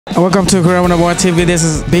Welcome to Karen1TV. This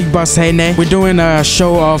is Big Boss Thay. We're doing a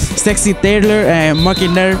show of Sexy Taylor and Monkey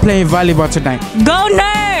Nerd playing volleyball tonight. Go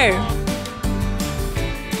Nerd!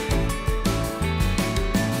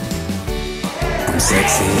 I'm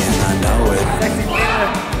sexy and I know it.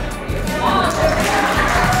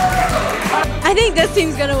 I think this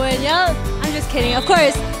team's gonna win, yeah? I'm just kidding. Of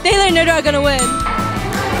course, Taylor and Nerd are gonna win.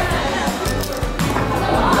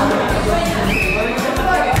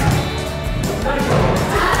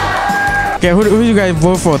 Okay, who you guys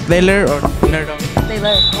vote for? Taylor or Nerdo?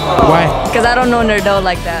 Taylor. Why? Because I don't know Nerdo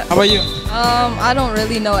like that. How about you? I don't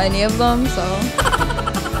really know any of them, so.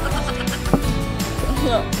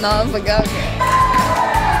 No, I forgot.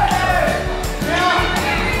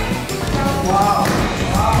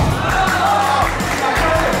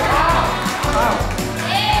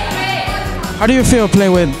 How do you feel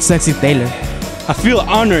playing with Sexy Taylor? I feel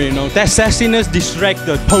honored, you know. That sexiness distracts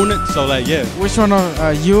the opponent, so like, yeah. Which one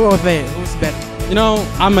are you or they? Who's better? You know,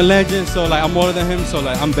 I'm a legend, so like, I'm more than him, so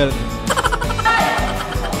like, I'm better than him.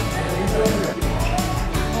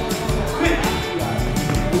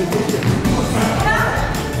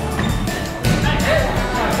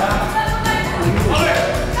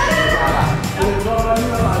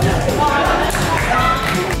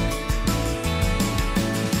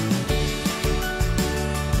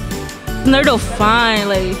 Nerdo fine,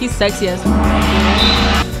 like he's sexy as fuck.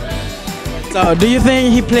 So, do you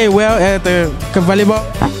think he played well at the volleyball?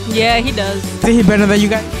 Yeah, he does. Is he better than you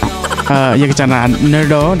guys? Vậy cho nên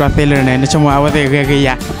Nerdo và Taylor này nói chung là có thể gây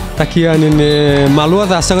ra. Ta kia nên malu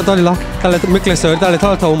ta sang cái đó, ta lại make le sir ta lại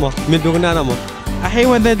thao thao mà, mình đâu có nana mà. I hate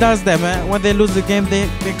when they does that, man. When they lose the game,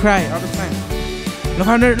 they cry all the time. Look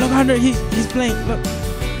how Nerd, he's playing. Look.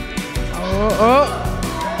 Oh.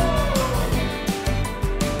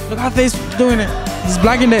 Look how Thay's doing it. He's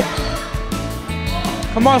blocking it.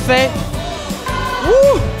 Come on, Thay.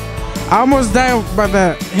 Woo! I almost died by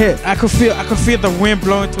the hit. I could feel the wind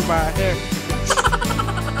blowing through my hair.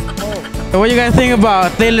 So what you guys think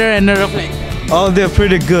about Taylor and Nerd playing? Oh, they're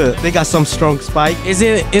pretty good. They got some strong spike. Is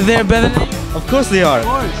they better than you? Of course they are. Of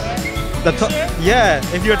course. Yeah,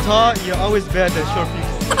 if you're tall, you're always better than short people.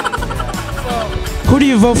 Who do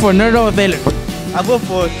you vote for, Nerd or Taylor? I vote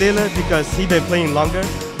for Taylor because he's been playing longer.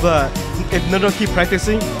 But if Nerdo keep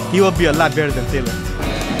practicing, he will be a lot better than Taylor.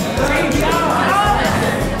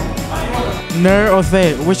 Nerd or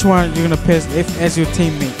Thay, which one you gonna pick if as your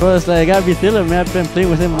teammate? Bro, it's like, I gotta be Taylor, man. I've been playing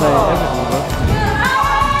with him like everything, bro.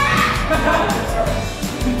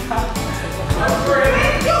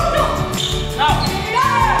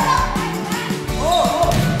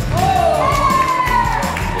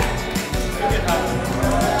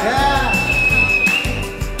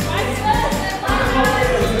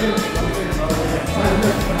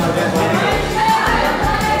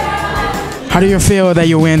 How do you feel that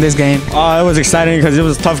you win this game? It was exciting because it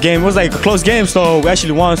was a tough game. It was like a close game, so we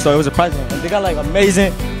actually won. So it was a prize. They got like one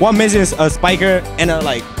amazing spiker and a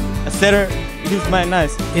setter. He was man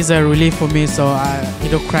nice. It's a relief for me, so he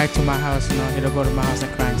don't cry to my house, you know. He don't go to my house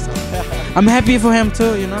and cry. So I'm happy for him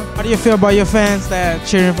too, you know. How do you feel about your fans that are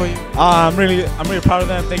cheering for you? I'm really proud of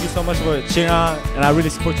them. Thank you so much for cheering on, and I really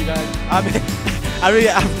support you guys.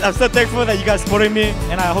 I'm so thankful that you guys supported me,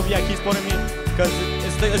 and I hope you guys keep supporting me because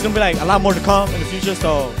it's gonna be like a lot more to come in the future.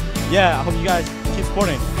 So yeah, I hope you guys keep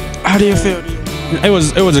supporting. How do you feel? It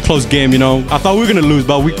was a close game, you know. I thought we were gonna lose,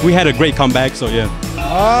 but we had a great comeback, so yeah.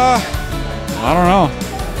 I don't know.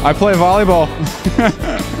 I play volleyball.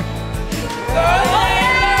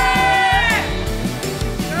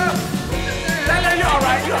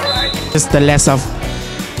 It's the last of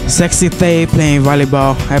Sexy Thay playing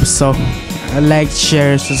volleyball episode. Like,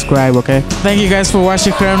 share, subscribe, okay? Thank you guys for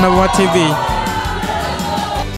watching Karen1TV.